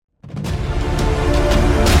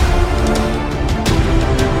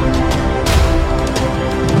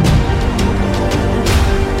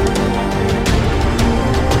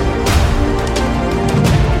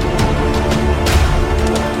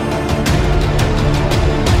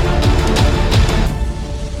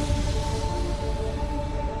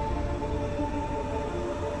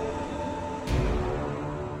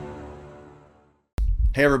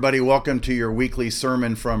Hey, everybody, welcome to your weekly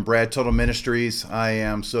sermon from Brad Total Ministries. I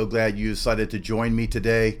am so glad you decided to join me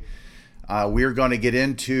today. We're going to get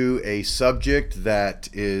into a subject that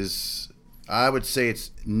is, I would say,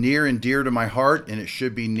 it's near and dear to my heart, and it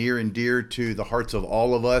should be near and dear to the hearts of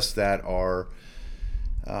all of us that are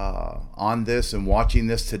on this and watching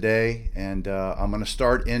this today. And I'm going to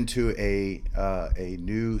start into a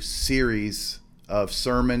new series of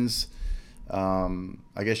sermons.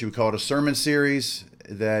 I guess you would call it a sermon series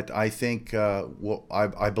that I think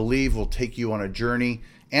I believe will take you on a journey,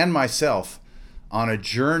 and myself on a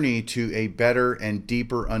journey to a better and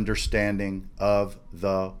deeper understanding of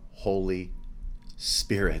the Holy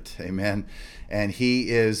Spirit. Amen. And He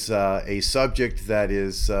is a subject that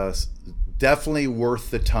is definitely worth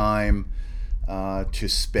the time to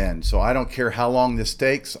spend. So I don't care how long this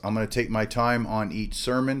takes. I'm going to take my time on each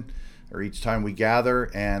sermon, or each time we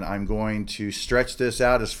gather, and I'm going to stretch this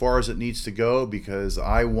out as far as it needs to go because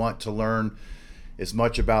I want to learn as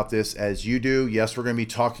much about this as you do. Yes, we're going to be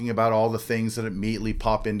talking about all the things that immediately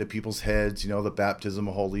pop into people's heads, the baptism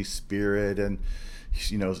of Holy Spirit and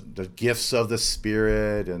the gifts of the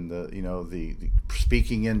Spirit and the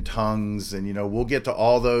speaking in tongues, and we'll get to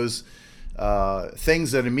all those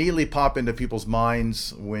things that immediately pop into people's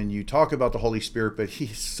minds when you talk about the Holy Spirit, but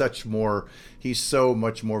he's so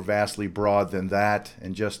much more vastly broad than that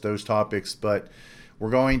and just those topics. But we're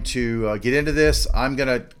going to get into this. I'm going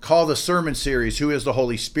to call the sermon series, Who is the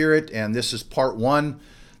Holy Spirit? And this is part one,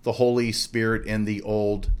 the Holy Spirit in the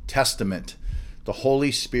Old Testament. The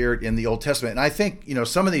Holy Spirit in the Old Testament. And I think,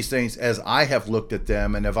 some of these things, as I have looked at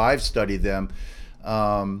them and I've studied them,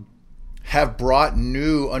 have brought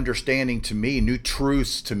new understanding to me, new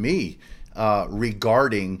truths to me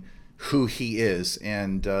regarding who He is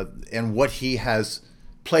and what He has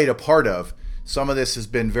played a part of. Some of this has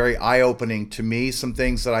been very eye-opening to me, some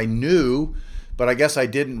things that I knew, but I guess I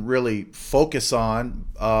didn't really focus on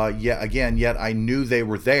yet I knew they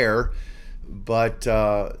were there, but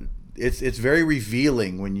it's very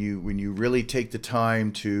revealing when you really take the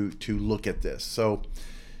time to look at this. So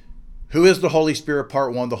who is the Holy Spirit?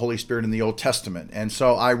 Part one, the Holy Spirit in the Old Testament. And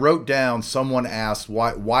so I wrote down, someone asked,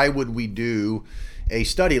 why would we do a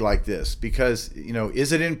study like this? Because,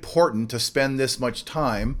 is it important to spend this much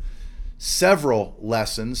time, several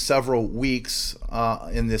lessons, several weeks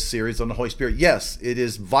in this series on the Holy Spirit? Yes, it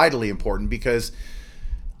is vitally important because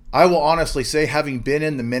I will honestly say, having been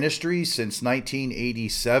in the ministry since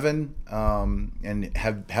 1987 and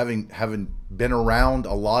having been around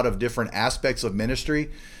a lot of different aspects of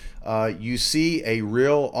ministry, you see a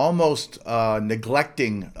real almost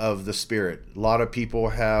neglecting of the Spirit. A lot of people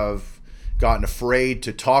have gotten afraid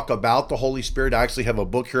to talk about the Holy Spirit. I actually have a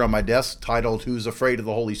book here on my desk titled Who's Afraid of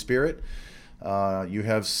the Holy Spirit? You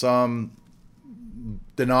have some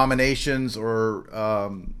denominations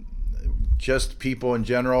or just people in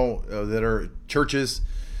general that are churches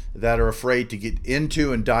that are afraid to get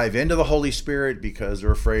into and dive into the Holy Spirit because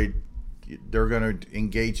they're afraid they're going to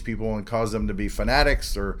engage people and cause them to be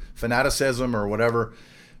fanatics or fanaticism or whatever.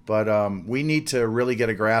 But we need to really get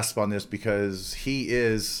a grasp on this because He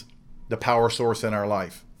is the power source in our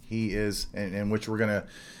life. He is, in which we're going to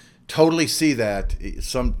totally see that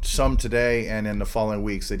some today and in the following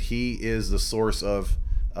weeks, that He is the source of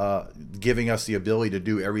giving us the ability to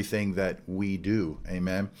do everything that we do.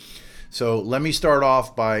 Amen. So let me start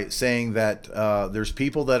off by saying that there's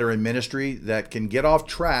people that are in ministry that can get off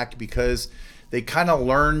track because they kind of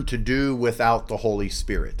learn to do without the Holy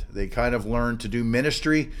Spirit. They kind of learn to do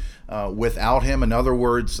ministry without Him. In other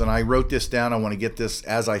words, and I wrote this down, I want to get this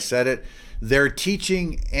as I said it, their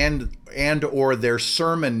teaching and or their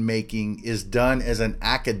sermon making is done as an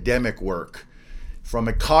academic work from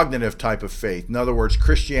a cognitive type of faith. In other words,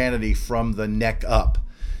 Christianity from the neck up.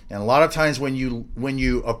 And a lot of times when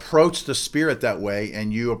you approach the Spirit that way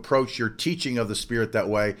and you approach your teaching of the Spirit that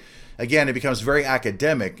way, again, it becomes very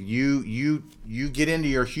academic. You get into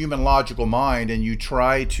your human logical mind and you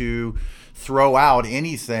try to throw out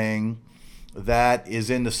anything that is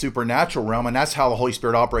in the supernatural realm, and that's how the Holy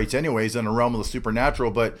Spirit operates anyways, in the realm of the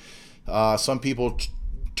supernatural. But some people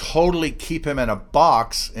totally keep Him in a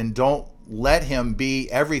box and don't let Him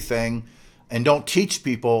be everything and don't teach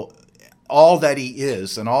people all that He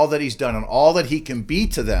is and all that He's done and all that He can be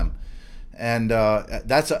to them. And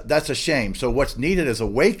that's a shame. So what's needed is a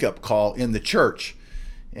wake-up call in the church.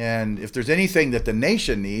 And if there's anything that the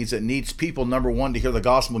nation needs, it needs people, number one, to hear the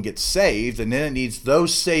gospel and get saved. And then it needs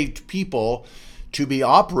those saved people to be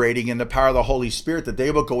operating in the power of the Holy Spirit, that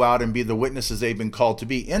they will go out and be the witnesses they've been called to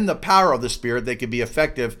be. In the power of the Spirit, they can be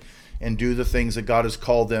effective and do the things that God has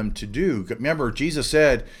called them to do. Remember, Jesus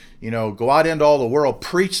said, go out into all the world,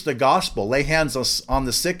 preach the gospel, lay hands on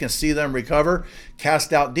the sick and see them recover,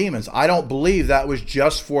 cast out demons. I don't believe that was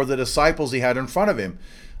just for the disciples he had in front of him.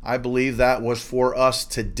 I believe that was for us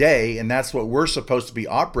today, and that's what we're supposed to be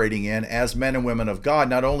operating in as men and women of God,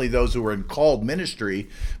 not only those who are in called ministry,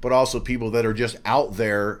 but also people that are just out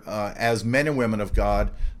there as men and women of God,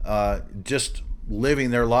 just living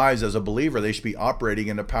their lives as a believer. They should be operating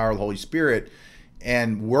in the power of the Holy Spirit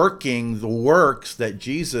and working the works that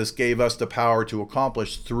Jesus gave us the power to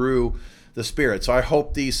accomplish through the Spirit. So I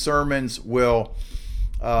hope these sermons will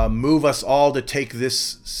move us all to take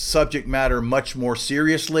this subject matter much more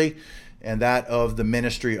seriously, and that of the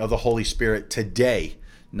ministry of the Holy Spirit today,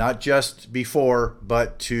 not just before,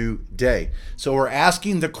 but today. So we're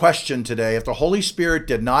asking the question today, if the Holy Spirit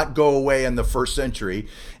did not go away in the first century,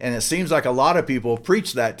 and it seems like a lot of people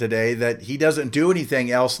preach that today, that he doesn't do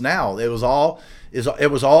anything else now. It was all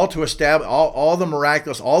to establish all the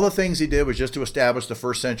miraculous, all the things he did was just to establish the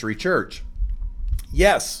first century church.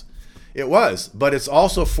 Yes, it was, but it's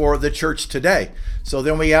also for the church today. So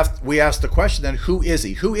then we ask the question, then, who is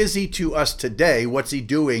he? Who is he to us today? What's he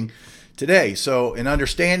doing today? So an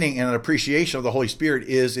understanding and an appreciation of the Holy Spirit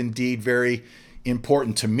is indeed very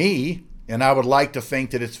important to me, and I would like to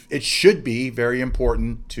think that it should be very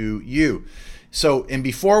important to you. So, and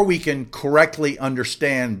before we can correctly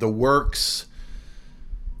understand the works,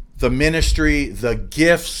 the ministry, the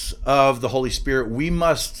gifts of the Holy Spirit, we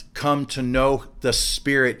must come to know the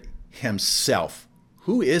Spirit himself.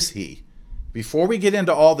 Who is he? Before we get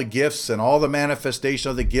into all the gifts and all the manifestation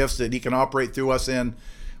of the gifts that he can operate through us in,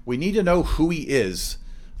 we need to know who he is.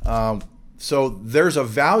 So there's a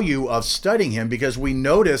value of studying him because we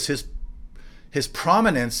notice his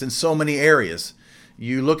prominence in so many areas.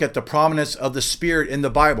 You look at the prominence of the Spirit in the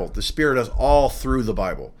Bible. The Spirit is all through the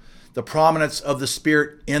Bible. The prominence of the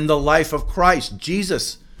Spirit in the life of Christ.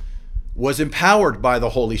 Jesus was empowered by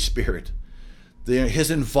the Holy Spirit. His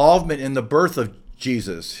involvement in the birth of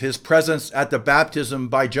Jesus, his presence at the baptism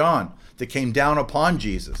by John that came down upon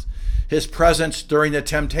Jesus, his presence during the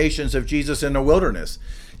temptations of Jesus in the wilderness,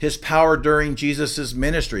 his power during Jesus's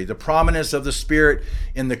ministry, the prominence of the Spirit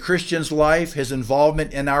in the Christian's life, his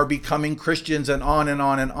involvement in our becoming Christians, and on and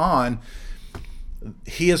on and on.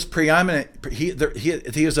 He is preeminent. He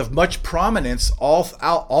is of much prominence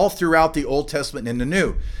all throughout the Old Testament and the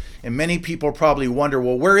New. And many people probably wonder,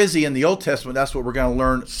 well, where is he in the Old Testament? That's what we're going to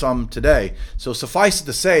learn some today. So suffice it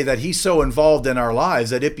to say that he's so involved in our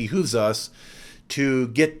lives that it behooves us to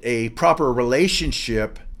get a proper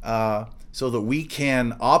relationship so that we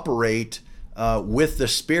can operate with the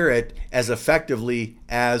Spirit as effectively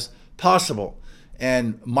as possible.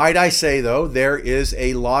 And might I say, though, there is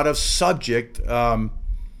a lot of subject. He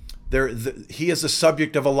is the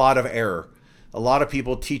subject of a lot of error. A lot of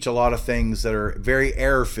people teach a lot of things that are very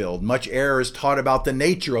error-filled. Much error is taught about the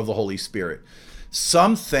nature of the Holy Spirit.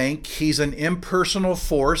 Some think he's an impersonal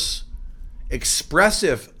force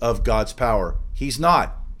expressive of God's power. He's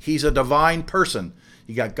not. He's a divine person.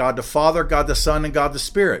 You got God the Father, God the Son, and God the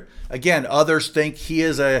Spirit. Again, others think he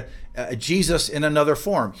is a Jesus in another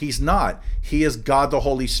form. He's not. He is God the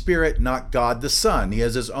Holy Spirit, not God the Son. He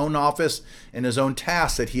has his own office and his own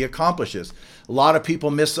tasks that he accomplishes. A lot of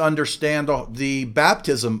people misunderstand the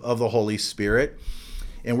baptism of the Holy Spirit,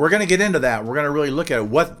 and we're going to get into that. We're going to really look at it.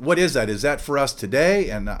 What is that? Is that for us today?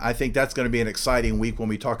 And I think that's going to be an exciting week when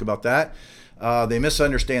we talk about that. They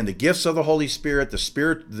misunderstand the gifts of the Holy Spirit,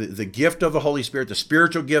 the gift of the Holy Spirit, the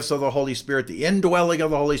spiritual gifts of the Holy Spirit, the indwelling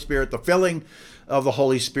of the Holy Spirit, the filling of the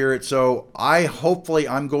Holy Spirit. So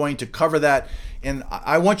I'm going to cover that. And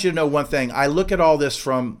I want you to know one thing. I look at all this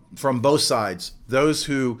from both sides, those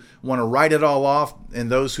who want to write it all off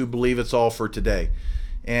and those who believe it's all for today.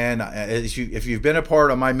 And if you've been a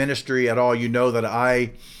part of my ministry at all, you know that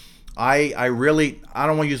I really, I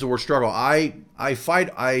don't want to use the word struggle. I'm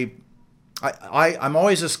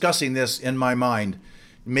always discussing this in my mind,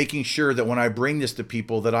 making sure that when I bring this to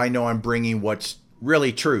people that I know I'm bringing what's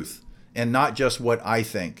really truth and not just what I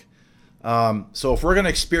think. So if we're going to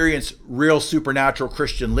experience real supernatural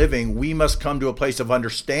Christian living, we must come to a place of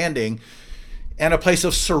understanding and a place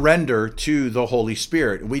of surrender to the Holy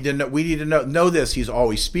Spirit. We need to know this. He's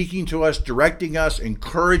always speaking to us, directing us,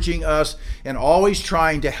 encouraging us, and always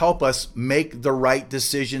trying to help us make the right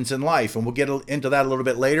decisions in life. And we'll get into that a little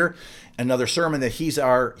bit later. Another sermon, that he's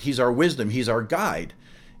our wisdom, he's our guide.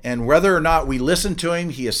 And whether or not we listen to him,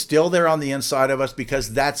 he is still there on the inside of us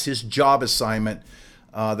because that's his job assignment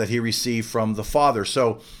that he received from the Father.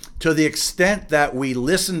 So to the extent that we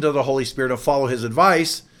listen to the Holy Spirit and follow his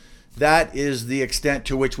advice, that is the extent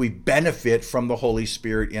to which we benefit from the Holy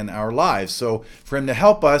Spirit in our lives. So for him to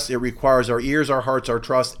help us, it requires our ears, our hearts, our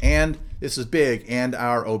trust, and this is big, and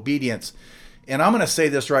our obedience. And I'm going to say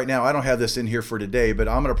this right now. I don't have this in here for today, but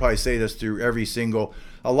I'm going to probably say this through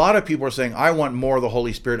a lot of people are saying, I want more of the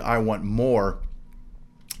Holy Spirit. I want more.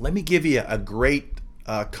 Let me give you a great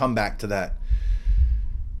comeback to that.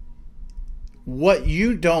 What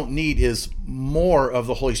you don't need is more of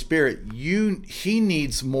the Holy Spirit. He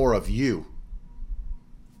needs more of you.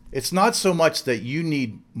 It's not so much that you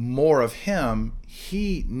need more of him.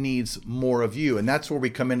 He needs more of you. And that's where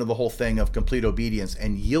we come into the whole thing of complete obedience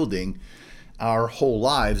and yielding our whole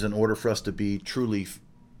lives in order for us to be truly,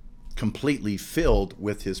 completely filled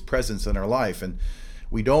with his presence in our life. And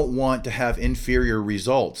we don't want to have inferior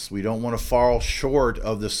results. We don't want to fall short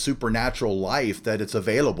of the supernatural life that it's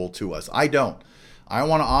available to us. I don't. I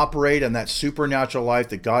want to operate in that supernatural life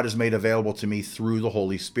that God has made available to me through the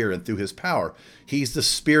Holy Spirit and through his power. He's the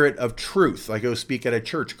Spirit of truth. I go speak at a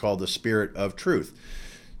church called the Spirit of Truth.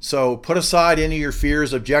 So put aside any of your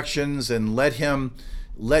fears, objections, and let him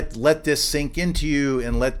let this sink into you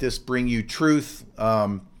and let this bring you truth.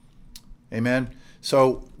 Amen.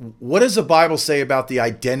 So what does the Bible say about the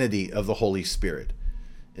identity of the Holy Spirit?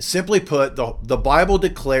 Simply put, the Bible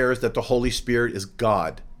declares that the Holy Spirit is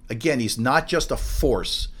God. Again, he's not just a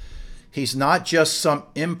force. He's not just some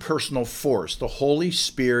impersonal force. The Holy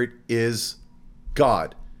Spirit is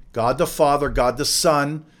God. God the Father, God the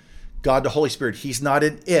Son, God the Holy Spirit. He's not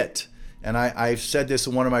an it. And I've said this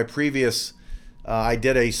in one of my previous, I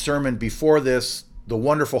did a sermon before this, the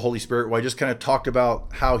wonderful Holy Spirit, where I just kind of talked about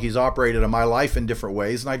how he's operated in my life in different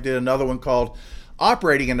ways. And I did another one called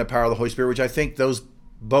Operating in the Power of the Holy Spirit, which I think those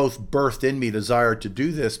both birthed in me desire to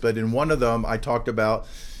do this. But in one of them, I talked about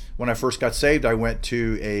when I first got saved, I went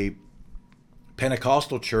to a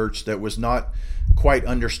Pentecostal church that was not quite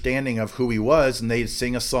understanding of who he was. And they'd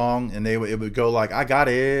sing a song and it would go like, I got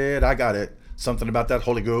it. Something about that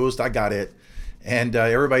Holy Ghost, I got it. And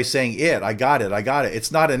everybody's saying it, I got it.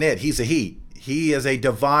 It's not an it, he's a he. He is a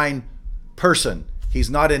divine person.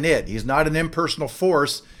 He's not an it. He's not an impersonal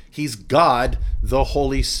force. He's God, the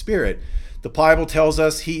Holy Spirit. The Bible tells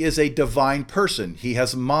us he is a divine person. He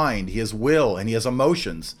has mind, he has will, and he has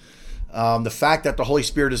emotions. The fact that the Holy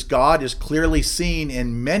Spirit is God is clearly seen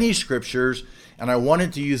in many scriptures, and I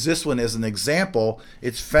wanted to use this one as an example.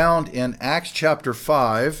 It's found in Acts chapter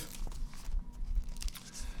 5.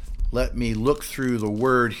 Let me look through the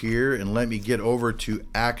word here and let me get over to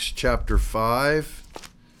Acts chapter 5.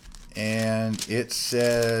 And it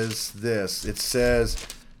says this. It says,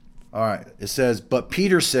 but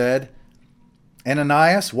Peter said,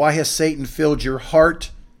 Ananias, why has Satan filled your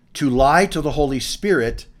heart to lie to the Holy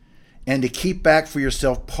Spirit and to keep back for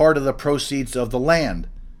yourself part of the proceeds of the land?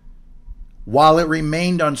 While it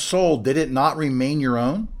remained unsold, did it not remain your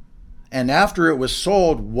own? And after it was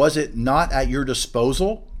sold, was it not at your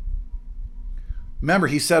disposal? Remember,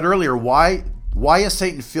 he said earlier, why has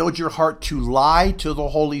Satan filled your heart to lie to the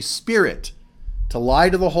Holy Spirit? To lie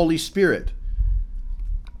to the Holy Spirit.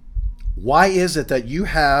 Why is it that you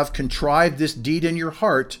have contrived this deed in your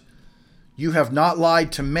heart? You have not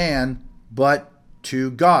lied to man, but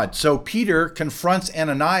to God. So Peter confronts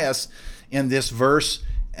Ananias in this verse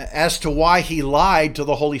as to why he lied to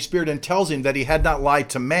the Holy Spirit and tells him that he had not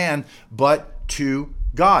lied to man, but to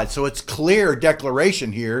God. So it's clear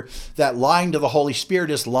declaration here that lying to the Holy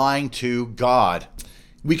Spirit is lying to God.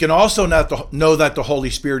 We can also know that the Holy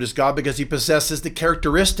Spirit is God because he possesses the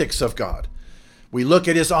characteristics of God. We look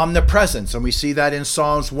at his omnipresence, and we see that in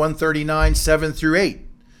Psalms 139, 7 through 8.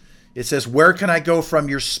 It says, where can I go from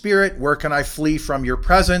your spirit? Where can I flee from your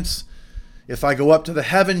presence? If I go up to the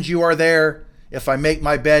heavens, you are there. If I make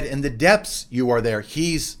my bed in the depths, you are there.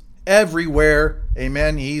 He's everywhere.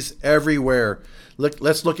 Amen. He's everywhere.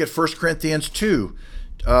 Let's look at 1 Corinthians 2,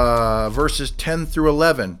 verses 10 through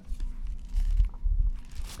 11.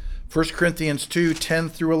 1 Corinthians 2, 10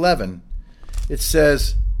 through 11. It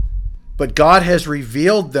says, but God has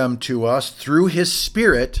revealed them to us through his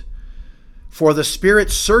Spirit, for the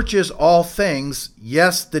Spirit searches all things,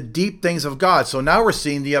 yes, the deep things of God. So now we're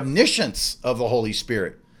seeing the omniscience of the Holy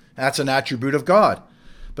Spirit. That's an attribute of God.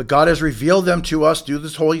 But God has revealed them to us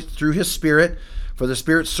through his Spirit, for the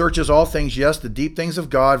Spirit searches all things, yes, the deep things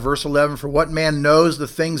of God. Verse 11, for what man knows the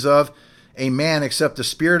things of a man except the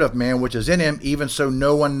Spirit of man which is in him? Even so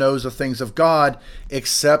no one knows the things of God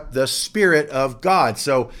except the Spirit of God.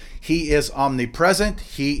 So he is omnipresent.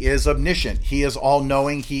 He is omniscient. He is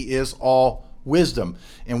all-knowing. He is all wisdom.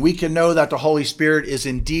 And we can know that the Holy Spirit is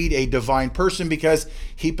indeed a divine person because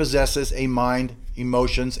he possesses a mind,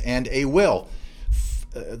 emotions, and a will.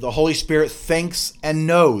 the Holy Spirit thinks and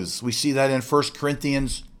knows. We see that in 1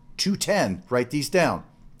 Corinthians 2:10. Write these down.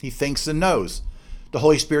 He thinks and knows. The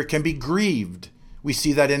Holy Spirit can be grieved. We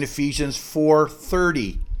see that in Ephesians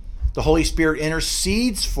 4:30. The Holy Spirit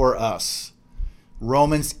intercedes for us.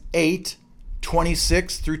 Romans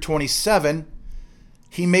 8:26 through 27.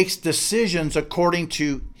 He makes decisions according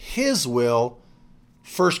to his will.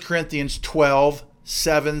 1 Corinthians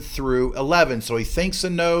 12:7 through 11. So he thinks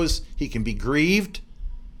and knows. He can be grieved.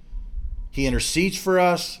 He intercedes for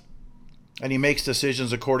us. And he makes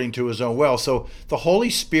decisions according to his own will. So the Holy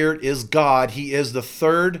Spirit is God. He is the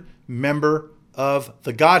third member of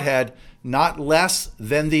the Godhead, not less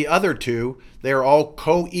than the other two. They are all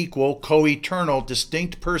co-equal, co-eternal,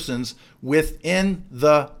 distinct persons within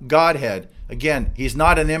the Godhead. Again, he's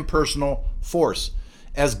not an impersonal force.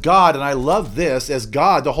 As God, and I love this, as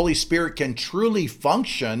God, the Holy Spirit can truly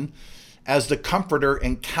function as the comforter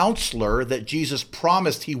and counselor that Jesus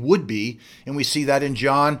promised he would be. And we see that in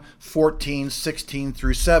John 14:16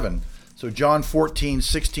 through 7. So John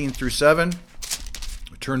 14:16 through 7.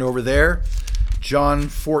 Turn over there. John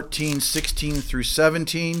 14:16 through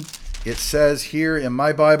 17. It says here in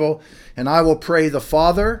my Bible, "And I will pray the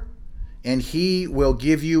Father, and he will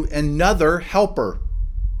give you another helper,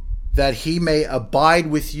 that he may abide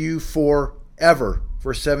with you forever."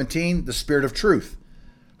 Verse 17, "The Spirit of truth,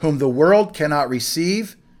 whom the world cannot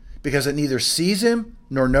receive, because it neither sees him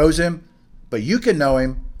nor knows him, but you can know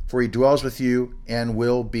him, for he dwells with you and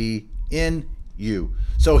will be in you."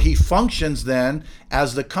 So he functions then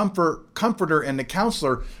as the comforter and the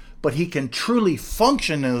counselor, but he can truly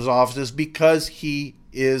function in his offices because he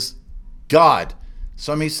is God.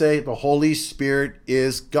 Some may say the Holy Spirit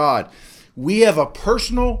is God. We have a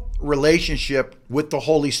personal relationship with the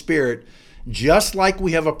Holy Spirit, just like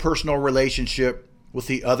we have a personal relationship with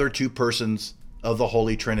the other two persons of the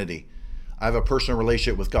Holy Trinity. I have a personal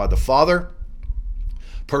relationship with God the Father,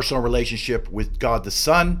 personal relationship with God the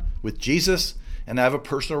Son, with Jesus, and I have a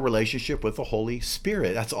personal relationship with the Holy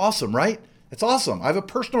Spirit. That's awesome, right? That's awesome. I have a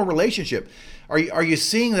personal relationship. Are you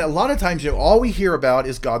seeing that a lot of times, all we hear about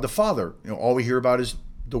is God the Father. All we hear about is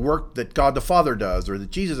the work that God the Father does or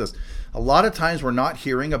that Jesus does. A lot of times we're not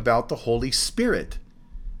hearing about the Holy Spirit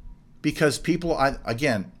because people,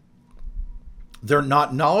 again, they're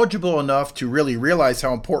not knowledgeable enough to really realize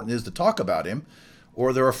how important it is to talk about him,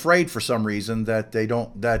 or they're afraid for some reason that they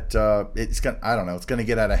don't, it's going to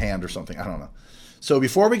get out of hand or something. I don't know. So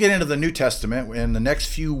before we get into the New Testament, in the next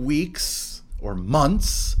few weeks or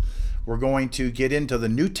months, we're going to get into the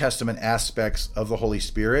New Testament aspects of the Holy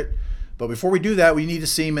Spirit. But before we do that, we need to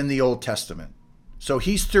see him in the Old Testament. So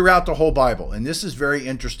he's throughout the whole Bible, and this is very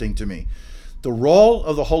interesting to me. The role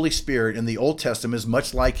of the Holy Spirit in the Old Testament is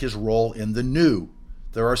much like his role in the New.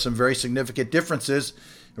 There are some very significant differences,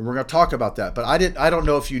 and we're going to talk about that. But I don't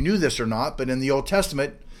know if you knew this or not, but in the Old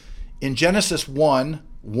Testament, in Genesis 1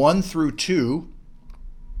 through 2,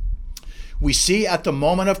 we see at the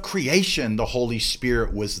moment of creation, the Holy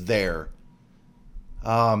Spirit was there.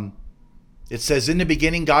 It says, "In the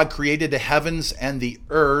beginning, God created the heavens and the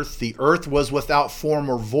earth. The earth was without form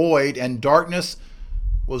or void, and darkness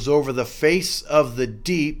was over the face of the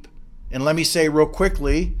deep." And let me say real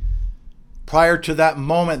quickly, prior to that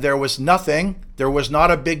moment, there was nothing. There was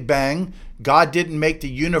not a big bang. God didn't make the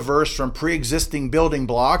universe from pre-existing building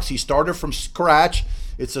blocks. He started from scratch.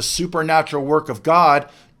 It's a supernatural work of God.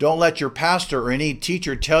 Don't let your pastor or any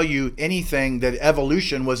teacher tell you anything that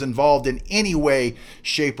evolution was involved in any way,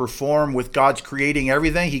 shape, or form with God's creating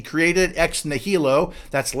everything. He created ex nihilo.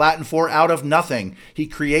 That's Latin for out of nothing. He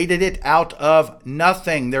created it out of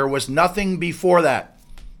nothing. There was nothing before that.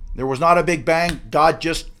 There was not a big bang. God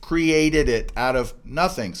just created it out of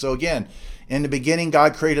nothing. So again, in the beginning,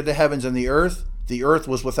 God created the heavens and the earth. The earth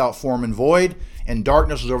was without form and void, and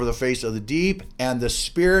darkness was over the face of the deep, and the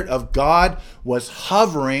Spirit of God was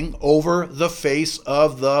hovering over the face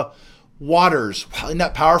of the waters. Wow, isn't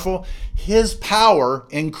that powerful? His power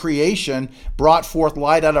in creation brought forth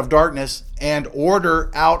light out of darkness and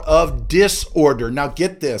order out of disorder. Now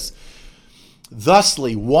get this.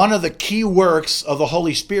 Thusly, one of the key works of the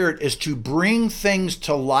Holy Spirit is to bring things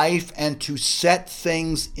to life and to set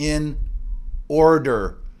things in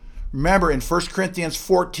order. Remember, in 1 Corinthians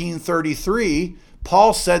 14:33,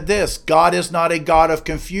 Paul said this, "God is not a God of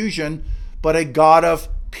confusion, but a God of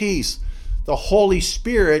peace." The Holy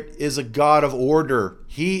Spirit is a God of order.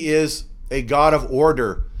 He is a God of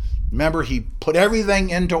order. Remember, he put everything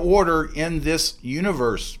into order in this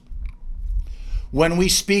universe. When we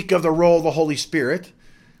speak of the role of the Holy Spirit,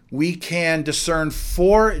 we can discern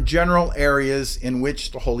four general areas in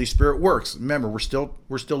which the Holy Spirit works. Remember, we're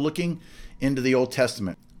still looking into the Old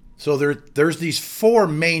Testament. So there's these four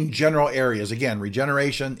main general areas. Again,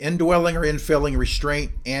 regeneration, indwelling or infilling,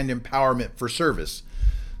 restraint, and empowerment for service.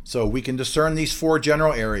 So we can discern these four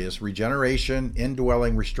general areas: regeneration,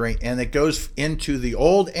 indwelling, restraint, and it goes into the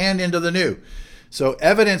old and into the new. So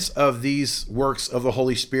evidence of these works of the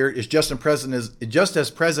Holy Spirit is just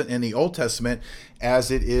as present in the Old Testament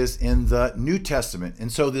as it is in the New Testament.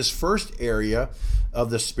 And so this first area of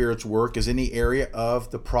the Spirit's work is in the area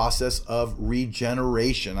of the process of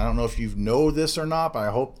regeneration. I don't know if you know this or not, but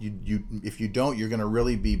I hope you if you don't, you're going to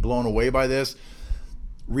really be blown away by this.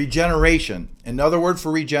 Regeneration. Another word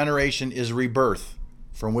for regeneration is rebirth,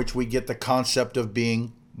 from which we get the concept of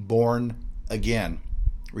being born again.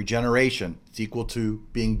 Regeneration is equal to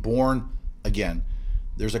being born again.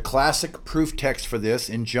 There's a classic proof text for this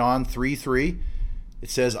in John 3:3. It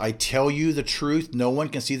says, I tell you the truth, no one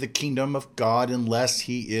can see the kingdom of God unless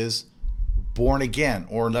he is born again,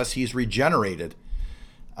 or unless he's regenerated.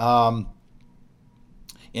 And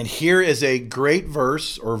here is a great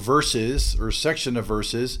verse or verses or section of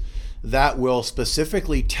verses that will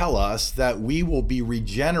specifically tell us that we will be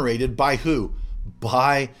regenerated by who?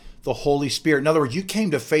 By the Holy Spirit. In other words, you came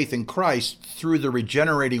to faith in Christ through the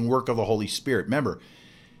regenerating work of the Holy Spirit. Remember,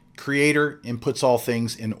 Creator inputs all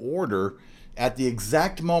things in order. At the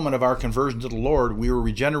exact moment of our conversion to the Lord, we were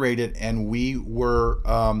regenerated, and we were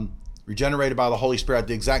regenerated by the Holy Spirit at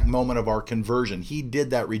the exact moment of our conversion. He did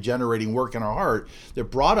that regenerating work in our heart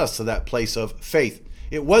that brought us to that place of faith.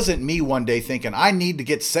 It wasn't me one day thinking, I need to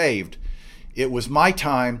get saved. It was my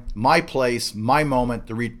time, my place, my moment.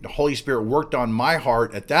 The Holy Spirit worked on my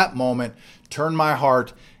heart at that moment, turned my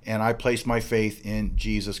heart, and I placed my faith in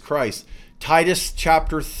Jesus Christ. Titus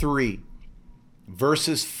chapter 3,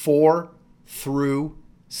 verses 4 through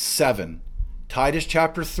 7. Titus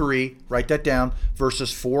chapter 3, write that down,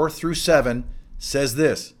 verses 4 through 7 says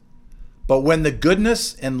this: But when the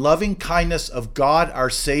goodness and loving kindness of God our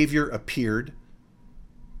Savior appeared,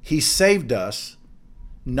 he saved us,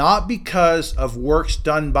 not because of works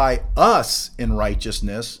done by us in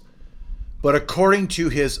righteousness, but according to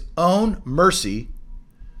his own mercy,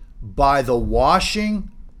 by the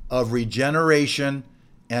washing of regeneration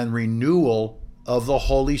and renewal of the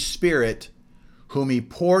Holy Spirit, whom he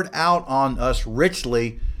poured out on us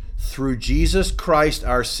richly through Jesus Christ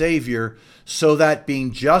our Savior, so that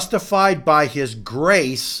being justified by his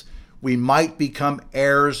grace, we might become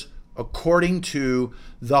heirs according to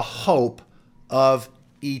the hope of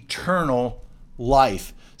eternal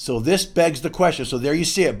life. So this begs the question. So there you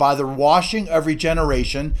see it, by the washing of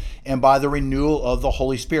regeneration and by the renewal of the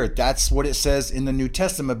Holy Spirit. That's what it says in the New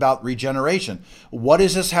Testament about regeneration. What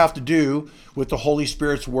does this have to do with the Holy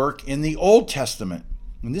Spirit's work in the Old Testament?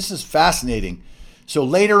 And this is fascinating. So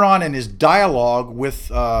later on in his dialogue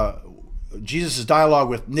with Jesus' dialogue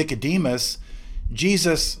with Nicodemus,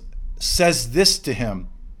 Jesus says this to him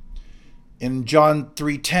in John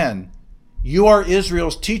 3:10. You are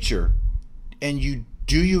Israel's teacher, and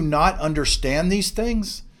do you not understand these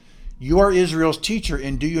things? You are Israel's teacher,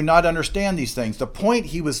 and do you not understand these things? The point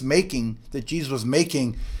he was making, that Jesus was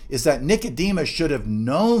making, is that Nicodemus should have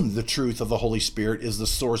known the truth of the Holy Spirit is the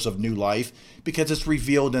source of new life, because it's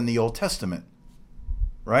revealed in the Old Testament,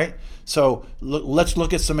 right? So let's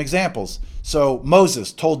look at some examples. So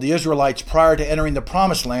Moses told the Israelites prior to entering the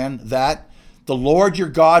promised land that the Lord your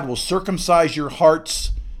God will circumcise your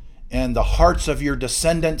hearts and the hearts of your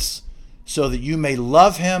descendants, so that you may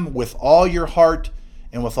love him with all your heart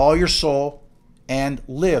and with all your soul and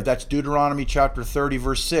live. That's Deuteronomy chapter 30,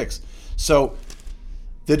 verse 6. So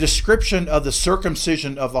the description of the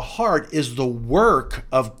circumcision of the heart is the work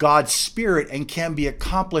of God's Spirit and can be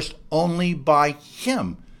accomplished only by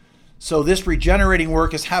him. So this regenerating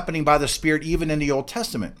work is happening by the Spirit even in the Old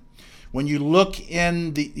Testament. When you look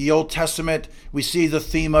in the Old Testament, we see the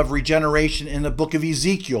theme of regeneration in the book of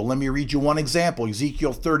Ezekiel. Let me read you one example.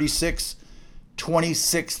 Ezekiel 36,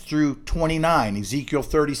 26 through 29. Ezekiel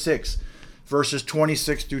 36, verses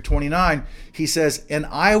 26 through 29. He says, And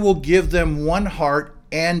I will give them one heart,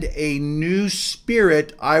 and a new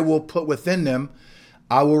spirit I will put within them.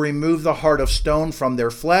 I will remove the heart of stone from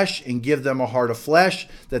their flesh and give them a heart of flesh,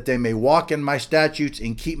 that they may walk in my statutes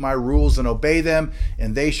and keep my rules and obey them,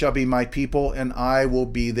 and they shall be my people, and I will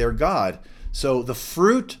be their God. So the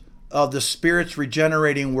fruit of the Spirit's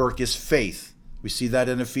regenerating work is faith. We see that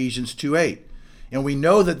in Ephesians 2:8. And we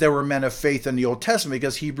know that there were men of faith in the Old Testament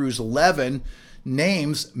because Hebrews 11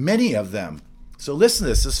 names many of them. So listen to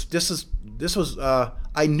this. This was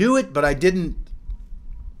I knew it, but I didn't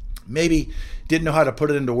know how to put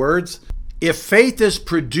it into words. If faith is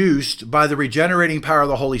produced by the regenerating power of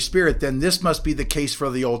the Holy Spirit, then this must be the case for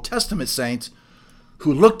the Old Testament saints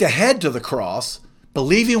who looked ahead to the cross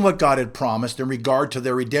believing what God had promised in regard to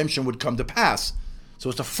their redemption would come to pass. So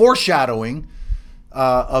it's a foreshadowing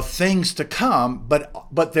of things to come,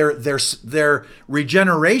 but their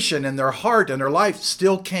regeneration in their heart and their life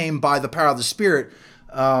still came by the power of the Spirit.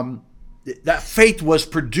 That faith was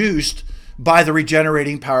produced by the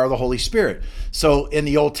regenerating power of the Holy Spirit. So in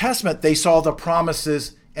the Old Testament, they saw the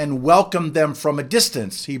promises and welcomed them from a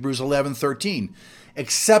distance, Hebrews 11:13,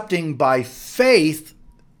 accepting by faith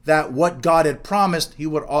that what God had promised, he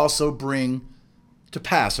would also bring to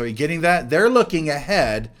pass. Are you getting that? They're looking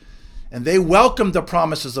ahead, and they welcomed the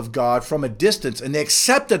promises of God from a distance, and they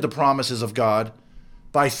accepted the promises of God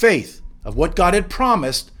by faith of what God had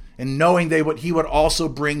promised, and knowing he would also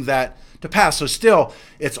bring that to pass. So still,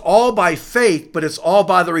 it's all by faith, but it's all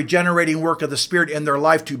by the regenerating work of the Spirit in their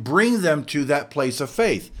life to bring them to that place of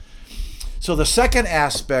faith. So the second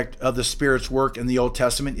aspect of the Spirit's work in the Old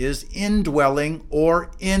Testament is indwelling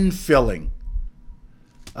or infilling.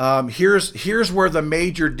 Here's where the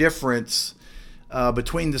major difference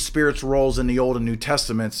between the Spirit's roles in the Old and New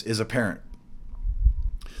Testaments is apparent.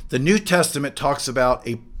 The New Testament talks about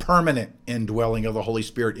a permanent indwelling of the Holy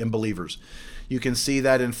Spirit in believers. You can see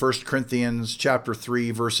that in 1 Corinthians chapter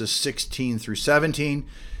 3, verses 16 through 17,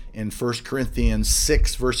 in 1 Corinthians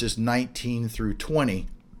 6, verses 19 through 20.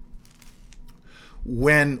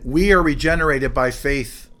 When we are regenerated by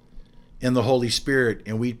faith in the Holy Spirit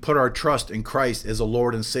and we put our trust in Christ as a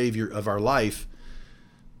Lord and Savior of our life,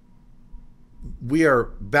 we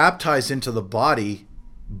are baptized into the body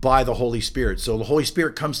by the Holy Spirit. So the Holy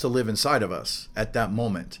Spirit comes to live inside of us at that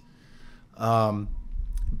moment.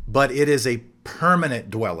 But it is a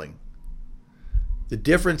permanent dwelling. The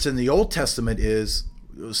difference in the Old Testament is,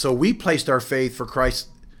 so we placed our faith for Christ.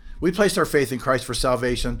 We placed our faith in Christ for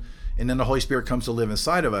salvation, and then the Holy Spirit comes to live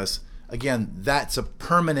inside of us. Again, that's a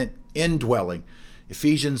permanent indwelling.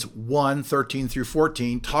 Ephesians 1:13 through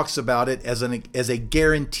 14 talks about it as a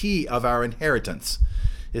guarantee of our inheritance.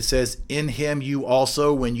 It says, in him you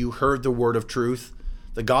also, when you heard the word of truth,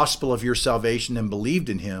 the gospel of your salvation, and believed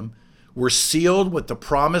in him, were sealed with the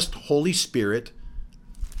promised Holy Spirit,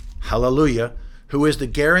 hallelujah, who is the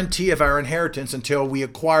guarantee of our inheritance until we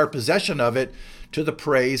acquire possession of it to the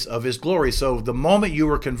praise of his glory. So the moment you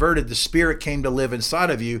were converted, the Spirit came to live inside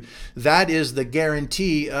of you. That is the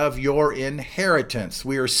guarantee of your inheritance.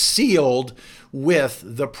 We are sealed with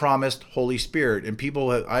the promised Holy Spirit. And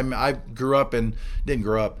people, I didn't grow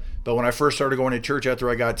up, but when I first started going to church after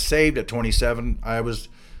I got saved at 27, I was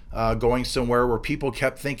going somewhere where people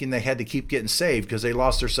kept thinking they had to keep getting saved because they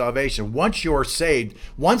lost their salvation. Once you're saved,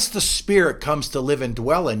 once the Spirit comes to live and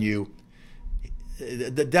dwell in you,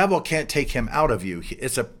 the devil can't take him out of you.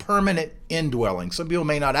 It's a permanent indwelling. Some people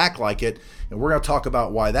may not act like it, and we're going to talk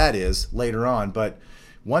about why that is later on. But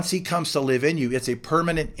once he comes to live in you, it's a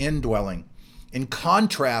permanent indwelling. In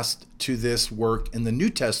contrast to this work in the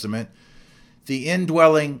New Testament, the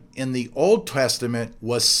indwelling in the Old Testament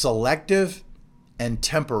was selective and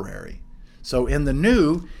temporary. So in the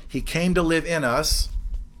New, he came to live in us.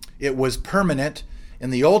 It was permanent.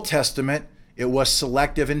 In the Old Testament, it was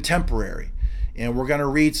selective and temporary. And we're going to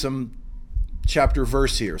read some chapter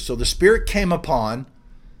verse here. So the Spirit came upon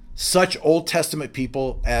such Old Testament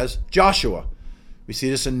people as Joshua. We see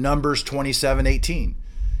this in Numbers 27:18.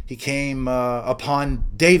 He came upon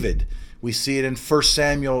David. We see it in 1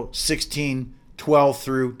 Samuel 16:12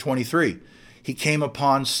 through 23. He came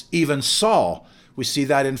upon even Saul. We see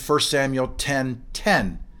that in 1 Samuel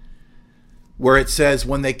 10:10, where it says,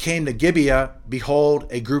 when they came to Gibeah, behold,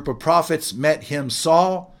 a group of prophets met him,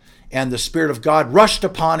 Saul, and the Spirit of God rushed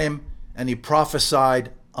upon him, and he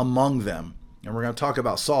prophesied among them. And we're going to talk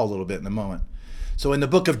about Saul a little bit in a moment. So in the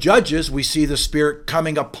book of Judges, we see the Spirit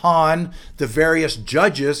coming upon the various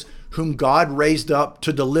judges whom God raised up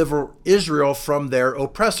to deliver Israel from their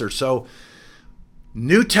oppressors. So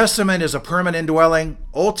New Testament is a permanent indwelling.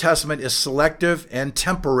 Old Testament is selective and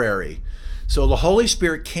temporary. So the Holy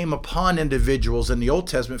Spirit came upon individuals in the Old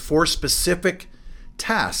Testament for specific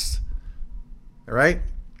tasks. All right?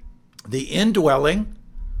 The indwelling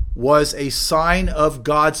was a sign of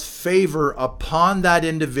God's favor upon that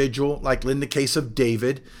individual, like in the case of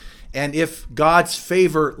David. And if God's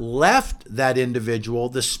favor left that individual,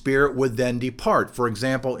 the Spirit would then depart. For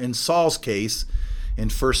example, in Saul's case, in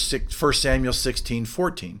 1 Samuel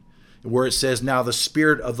 16:14, where it says, now the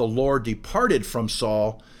Spirit of the Lord departed from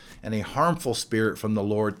Saul, and a harmful spirit from the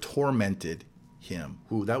Lord tormented him.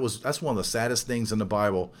 Ooh, that's one of the saddest things in the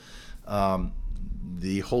Bible.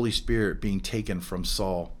 The Holy Spirit being taken from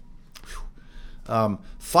Saul.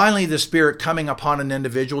 Finally, the Spirit coming upon an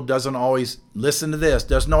individual doesn't always, listen to this,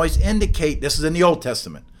 doesn't always indicate, this is in the Old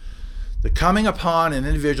Testament, The coming upon an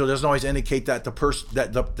individual doesn't always indicate that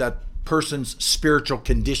that person's spiritual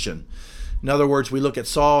condition. In other words, we look at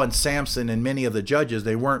Saul and Samson and many of the judges.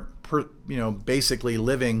 They weren't, basically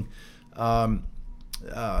living. They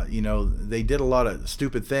did a lot of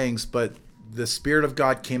stupid things, but the Spirit of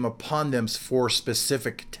God came upon them for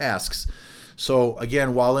specific tasks. So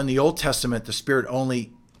again, while in the Old Testament, the Spirit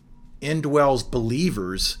only indwells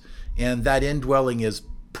believers, and that indwelling is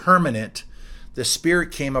permanent, the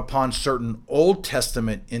Spirit came upon certain Old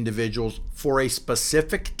Testament individuals for a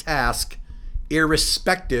specific task,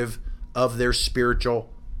 irrespective of their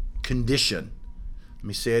spiritual condition. Let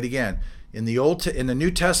me say it again. In the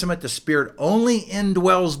New Testament, the Spirit only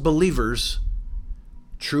indwells believers,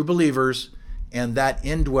 true believers, and that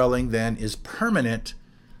indwelling then is permanent.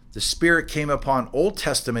 The Spirit came upon Old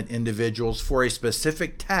Testament individuals for a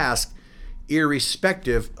specific task,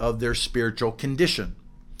 irrespective of their spiritual condition.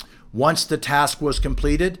 Once the task was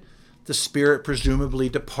completed, the Spirit presumably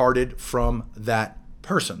departed from that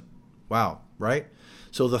person. Wow, right?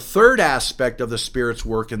 So the third aspect of the Spirit's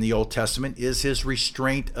work in the Old Testament is his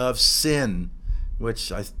restraint of sin,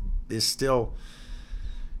 which is still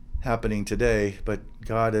happening today, but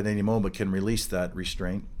God at any moment can release that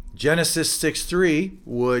restraint. Genesis 6:3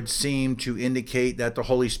 would seem to indicate that the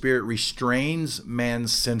Holy Spirit restrains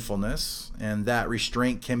man's sinfulness, and that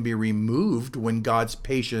restraint can be removed when God's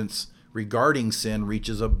patience regarding sin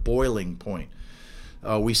reaches a boiling point.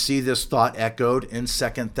 We see this thought echoed in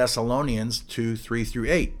 2 Thessalonians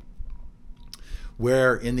 2:3-8,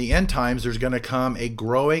 where in the end times there's going to come a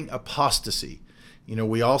growing apostasy.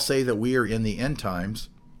 We all say that we are in the end times.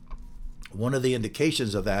 One of the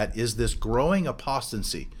indications of that is this growing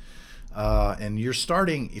apostasy. And you're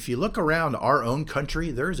starting, if you look around our own country,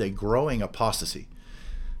 there's a growing apostasy.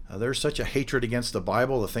 There's such a hatred against the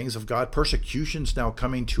Bible, the things of God. Persecution's now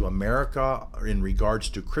coming to America in regards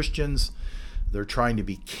to Christians. They're trying to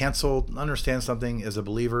be canceled. Understand something, as a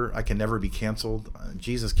believer, I can never be canceled.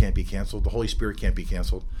 Jesus can't be canceled. The Holy Spirit can't be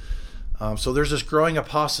canceled. So there's this growing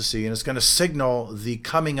apostasy, and it's going to signal the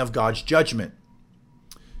coming of God's judgment.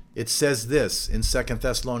 It says this in 2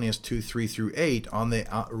 Thessalonians 2:3-8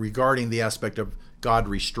 regarding the aspect of God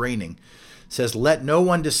restraining. It says, "Let no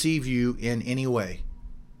one deceive you in any way,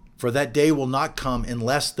 for that day will not come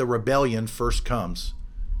unless the rebellion first comes,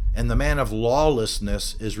 and the man of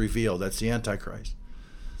lawlessness is revealed." That's the Antichrist,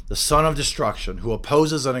 the son of destruction, who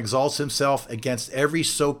opposes and exalts himself against every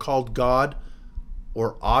so-called God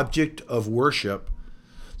or object of worship,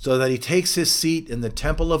 so that he takes his seat in the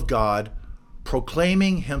temple of God,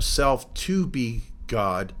 proclaiming himself to be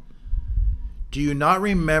God. Do you not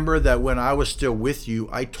remember that when I was still with you,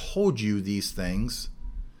 I told you these things?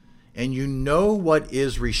 And you know what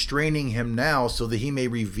is restraining him now, so that he may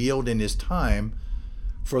be revealed in his time.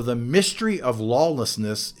 For the mystery of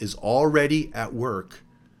lawlessness is already at work.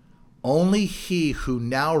 Only he who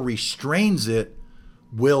now restrains it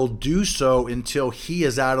will do so until he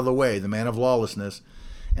is out of the way, the man of lawlessness.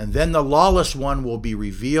 And then the lawless one will be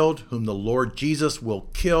revealed, whom the Lord Jesus will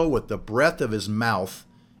kill with the breath of his mouth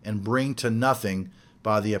and bring to nothing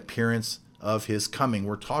by the appearance of his coming.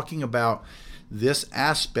 We're talking about this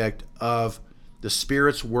aspect of the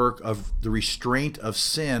Spirit's work of the restraint of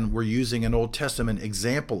sin. We're using an Old Testament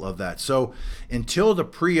example of that. So until the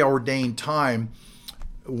preordained time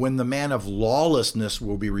when the man of lawlessness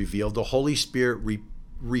will be revealed, the Holy Spirit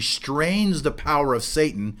restrains the power of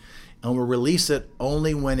Satan and will release it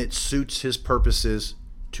only when it suits his purposes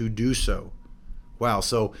to do so. Wow,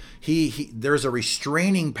 so there's a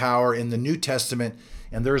restraining power in the New Testament,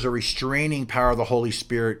 and there's a restraining power of the Holy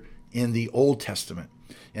Spirit in the Old Testament.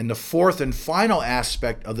 And the fourth and final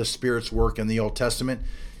aspect of the Spirit's work in the Old Testament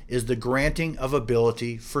is the granting of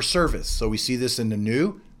ability for service. So we see this in the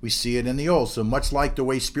New, we see it in the Old. So much like the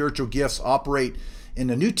way spiritual gifts operate in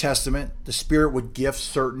the New Testament, the Spirit would gift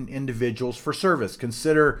certain individuals for service.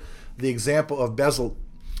 Consider the example of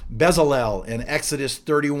Bezalel in Exodus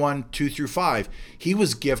 31:2-5. He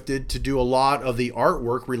was gifted to do a lot of the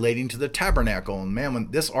artwork relating to the tabernacle. And man,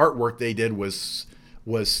 when this artwork they did was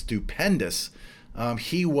stupendous.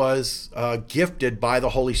 He was gifted by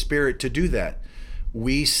the Holy Spirit to do that.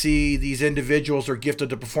 We see these individuals are gifted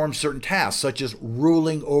to perform certain tasks, such as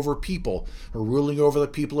ruling over people or ruling over the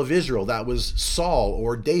people of Israel. That was Saul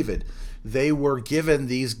or David. They were given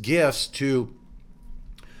these gifts to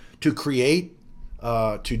create,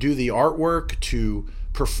 to do the artwork, to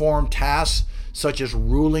perform tasks such as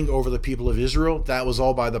ruling over the people of Israel. That was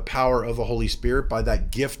all by the power of the Holy Spirit, by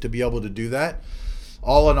that gift to be able to do that.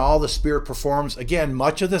 All in all, the Spirit performs, again,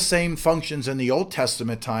 much of the same functions in the Old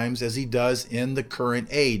Testament times as he does in the current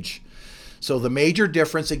age. So the major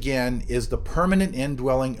difference, again, is the permanent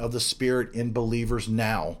indwelling of the Spirit in believers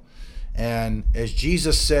now. And as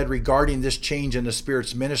Jesus said regarding this change in the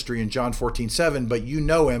Spirit's ministry in John 14:7, but you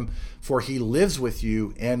know him, for he lives with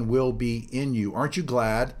you and will be in you. Aren't you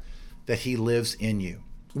glad that he lives in you?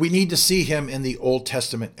 We need to see him in the Old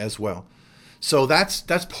Testament as well. So that's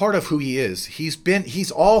part of who he is.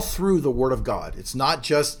 He's all through the Word of God. It's not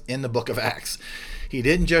just in the book of Acts. He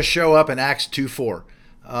didn't just show up in Acts 2:4.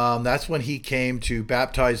 That's when he came to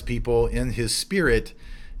baptize people in his Spirit,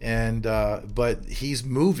 and but he's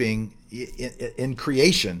moving in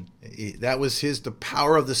creation. That was the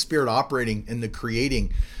power of the Spirit operating in the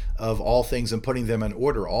creating of all things and putting them in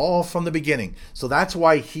order, all from the beginning. So that's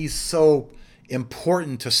why he's so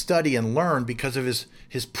important to study and learn, because of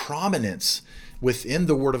his prominence within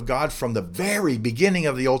the Word of God from the very beginning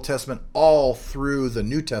of the Old Testament all through the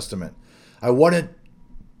New Testament. I wanted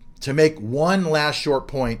to make one last short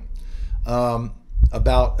point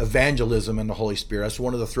about evangelism and the Holy Spirit. I just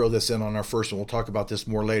wanted to throw this in on our first, and we'll talk about this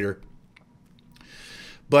more later.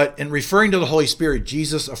 But in referring to the Holy Spirit,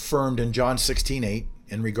 Jesus affirmed in John 16:8,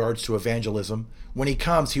 in regards to evangelism, when he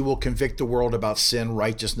comes, he will convict the world about sin,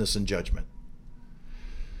 righteousness, and judgment.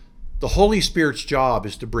 The Holy Spirit's job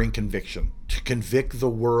is to bring conviction, to convict the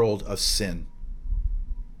world of sin.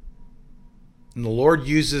 And the Lord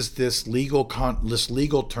uses this legal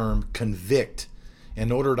term, convict,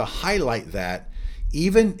 in order to highlight that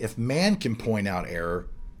even if man can point out error,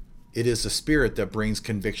 it is the Spirit that brings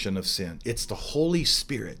conviction of sin. It's the Holy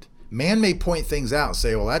Spirit. Man may point things out and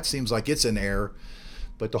say, well, that seems like it's an error,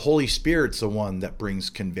 but the Holy Spirit's the one that brings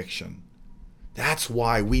conviction. That's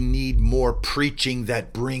why we need more preaching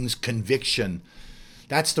that brings conviction.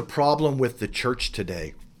 That's the problem with the church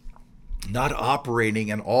today. Not operating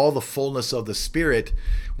in all the fullness of the Spirit.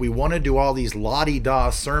 We want to do all these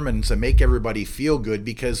la-di-da sermons and make everybody feel good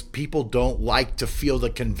because people don't like to feel the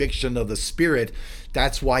conviction of the Spirit.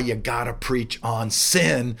 That's why you gotta preach on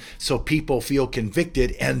sin so people feel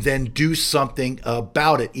convicted and then do something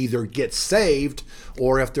about it. Either get saved,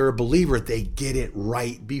 or if they're a believer, they get it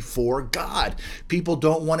right before God. People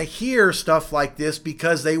don't want to hear stuff like this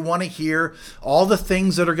because they want to hear all the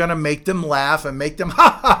things that are going to make them laugh and make them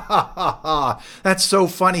ha ha ha ha ha. That's so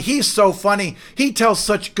funny. He's so funny. He tells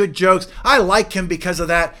such good jokes. I like him because of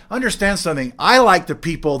that. Understand something. I like the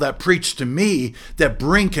people that preach to me, that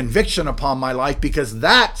bring conviction upon my life, because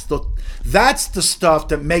that's the stuff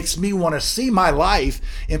that makes me want to see my life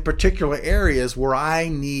in particular areas where I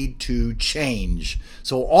need to change.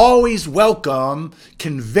 So always welcome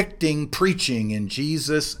convicting preaching in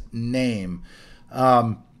Jesus' name.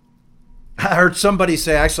 I heard somebody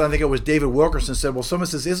say, actually, I think it was David Wilkerson said, well, someone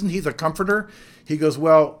says, isn't he the comforter? He goes,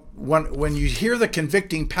 well, when you hear the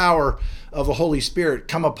convicting power of the Holy Spirit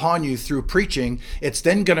come upon you through preaching, it's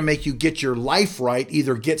then going to make you get your life right,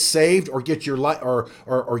 either get saved or get your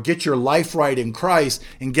or get your life right in Christ.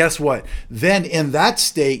 And guess what? Then in that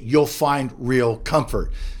state, you'll find real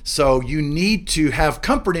comfort. So you need to have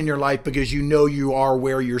comfort in your life because you know you are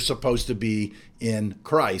where you're supposed to be in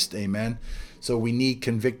Christ. Amen. So we need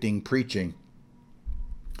convicting preaching.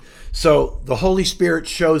 So the Holy Spirit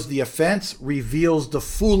shows the offense, reveals the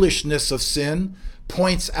foolishness of sin,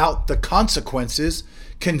 points out the consequences,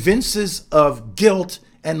 convinces of guilt,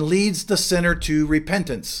 and leads the sinner to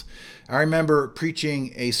repentance. I remember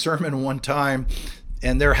preaching a sermon one time,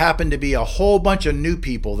 and there happened to be a whole bunch of new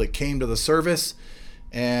people that came to the service.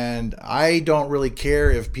 And I don't really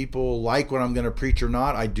care if people like what I'm going to preach or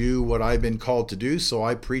not. I do what I've been called to do. So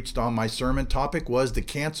I preached on my sermon topic was the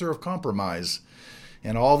cancer of compromise.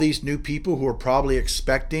 And all these new people who are probably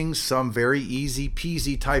expecting some very easy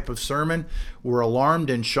peasy type of sermon were alarmed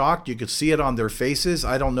and shocked. You could see it on their faces.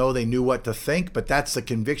 I don't know they knew what to think, but that's the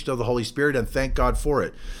conviction of the Holy Spirit, and thank God for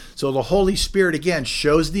it. So the Holy Spirit, again,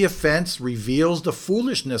 shows the offense, reveals the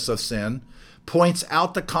foolishness of sin, points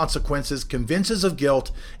out the consequences, convinces of guilt,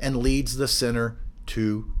 and leads the sinner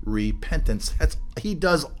to repentance. He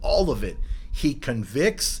does all of it. He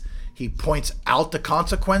convicts, he points out the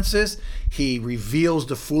consequences, he reveals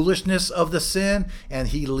the foolishness of the sin, and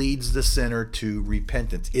he leads the sinner to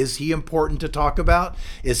repentance. Is he important to talk about?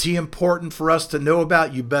 Is he important for us to know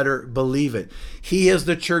about? You better believe it. He is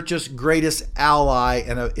the church's greatest ally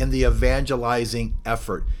in the evangelizing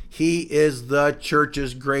effort. He is the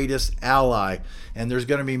church's greatest ally. And there's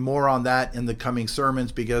going to be more on that in the coming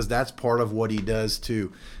sermons because that's part of what he does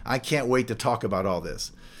too. I can't wait to talk about all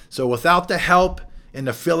this. So without the help and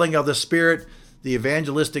the filling of the Spirit, the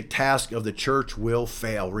evangelistic task of the church will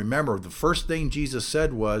fail. Remember, the first thing Jesus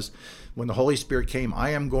said was, when the Holy Spirit came,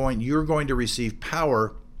 you're going to receive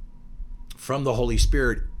power from the Holy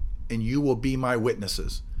Spirit, and you will be my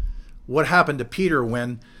witnesses. What happened to Peter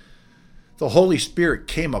when the Holy Spirit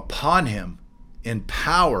came upon him in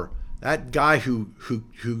power? That guy who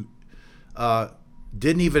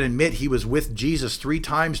didn't even admit he was with Jesus 3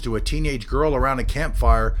 times to a teenage girl around a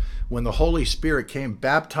campfire, when the Holy Spirit came,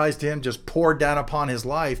 baptized him, just poured down upon his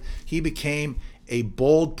life, he became a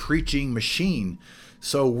bold preaching machine.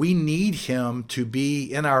 So we need him to be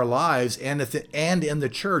in our lives and in the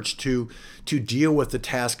church to deal with the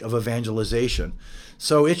task of evangelization.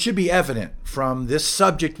 So it should be evident from this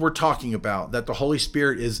subject we're talking about that the Holy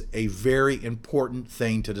Spirit is a very important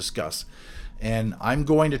thing to discuss. And I'm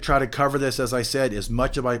going to try to cover this, as I said, as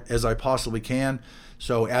much as I possibly can.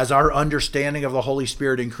 So as our understanding of the Holy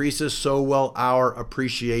Spirit increases, so will our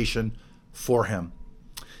appreciation for him.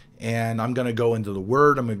 And I'm going to go into the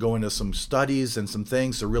Word. I'm going to go into some studies and some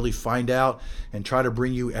things to really find out and try to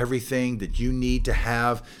bring you everything that you need to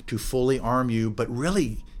have to fully arm you, but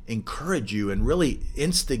really encourage you and really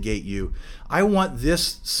instigate you. I want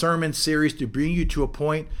this sermon series to bring you to a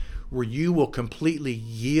point where you will completely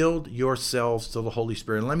yield yourselves to the Holy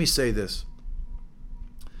Spirit. And let me say this,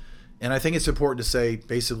 and I think it's important to say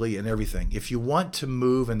basically in everything. If you want to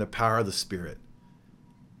move in the power of the Spirit,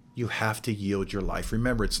 you have to yield your life.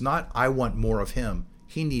 Remember, it's not I want more of him.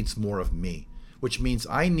 He needs more of me, which means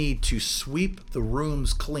I need to sweep the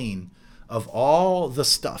rooms clean of all the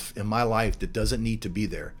stuff in my life that doesn't need to be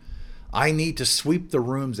there. I need to sweep the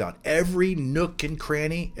rooms out. Every nook and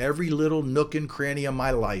cranny, every little nook and cranny of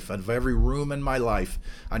my life, of every room in my life,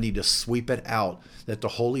 I need to sweep it out that the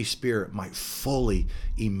Holy Spirit might fully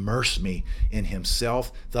immerse me in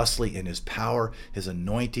himself, thusly in his power, his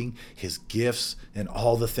anointing, his gifts, and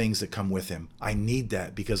all the things that come with him. I need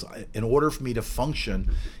that because in order for me to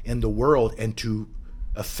function in the world and to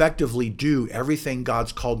effectively do everything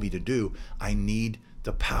God's called me to do, I need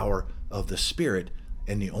the power of the Spirit.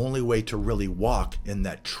 And the only way to really walk in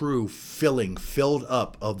that true filled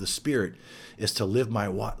up of the Spirit is to live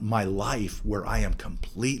my life where I am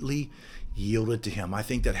completely yielded to him. I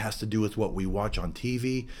think that has to do with what we watch on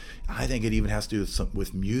TV. I think it even has to do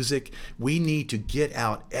with music. We need to get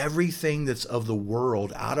out everything that's of the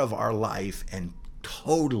world out of our life and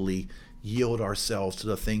totally yield ourselves to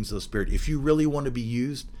the things of the Spirit. If you really want to be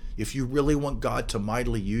used, if you really want God to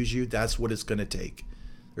mightily use you, that's what it's going to take.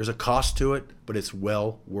 There's a cost to it, but it's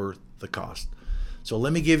well worth the cost. So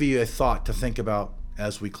let me give you a thought to think about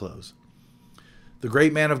as we close. The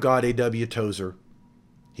great man of God, A.W. Tozer,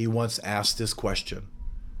 he once asked this question: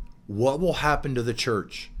 what will happen to the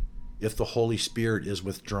church if the Holy Spirit is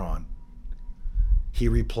withdrawn? He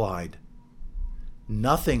replied,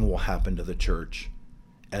 nothing will happen to the church,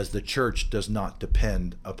 as the church does not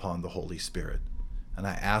depend upon the Holy Spirit. And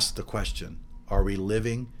I asked the question, are we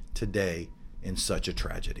living today in such a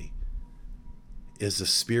tragedy? Is the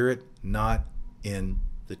Spirit not in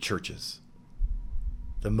the churches?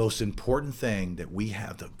 The most important thing that we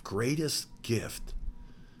have, the greatest gift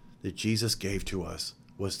that Jesus gave to us,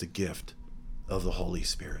 was the gift of the Holy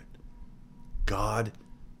Spirit. God,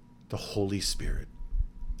 the Holy Spirit,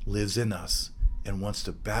 lives in us and wants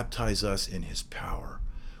to baptize us in his power,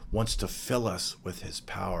 wants to fill us with his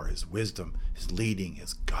power, his wisdom, his leading,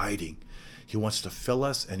 his guiding. He wants to fill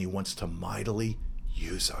us and he wants to mightily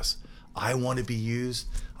use us. I want to be used.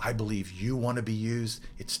 I believe you want to be used.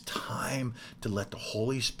 It's time to let the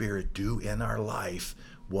Holy Spirit do in our life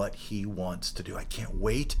what he wants to do. I can't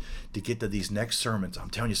wait to get to these next sermons. I'm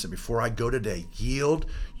telling you something, before I go today, yield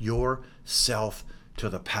yourself to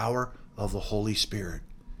the power of the Holy Spirit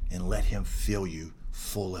and let him fill you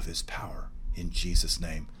full of his power. In Jesus'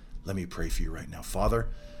 name, let me pray for you right now. Father,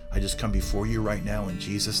 I just come before you right now in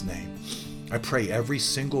Jesus' name. I pray every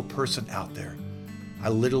single person out there,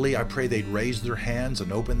 I pray they'd raise their hands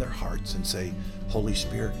and open their hearts and say, Holy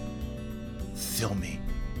Spirit, fill me.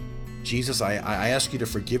 Jesus, I ask you to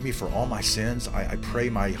forgive me for all my sins. I pray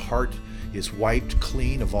my heart is wiped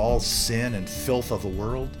clean of all sin and filth of the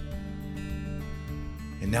world.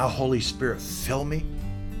 And now, Holy Spirit, fill me.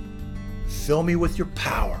 Fill me with your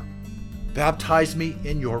power. Baptize me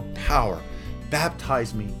in your power.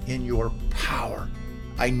 Baptize me in your power.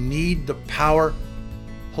 I need the power.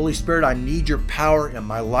 Holy Spirit, I need your power in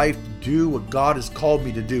my life to do what God has called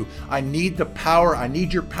me to do. I need the power. I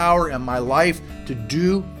need your power in my life to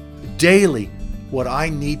do daily what I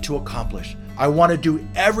need to accomplish. I want to do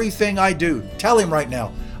everything I do. Tell him right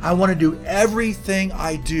now, I want to do everything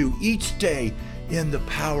I do each day in the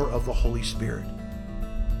power of the Holy Spirit.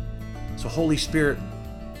 So Holy Spirit,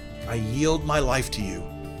 I yield my life to you.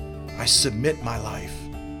 I submit my life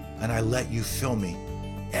and I let you fill me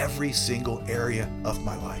every single area of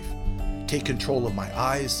my life. Take control of my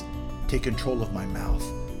eyes. Take control of my mouth.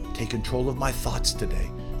 Take control of my thoughts today.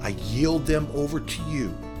 I yield them over to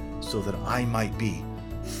you so that I might be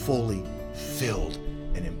fully filled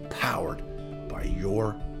and empowered by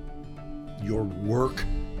your work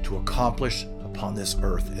to accomplish upon this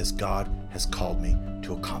earth as God has called me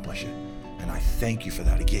to accomplish it. And I thank you for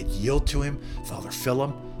that. Again, yield to him. Father, fill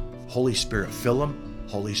him. Holy Spirit, fill him.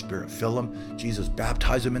 Holy Spirit, fill him. Jesus,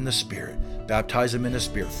 baptize him in the Spirit. Baptize him in the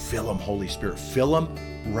Spirit. Fill him, Holy Spirit. Fill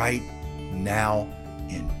him right now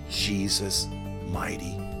in Jesus'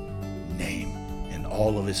 mighty name. And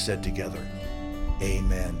all of us said together,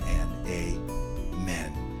 amen and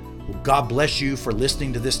amen. Well, God bless you for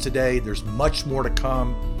listening to this today. There's much more to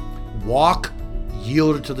come. Walk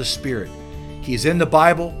yielded to the Spirit. He's in the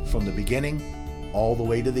Bible from the beginning all the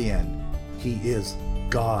way to the end. He is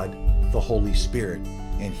God, the Holy Spirit,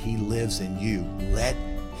 and he lives in you. Let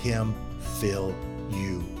him fill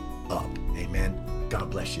you up. Amen.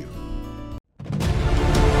 God bless you.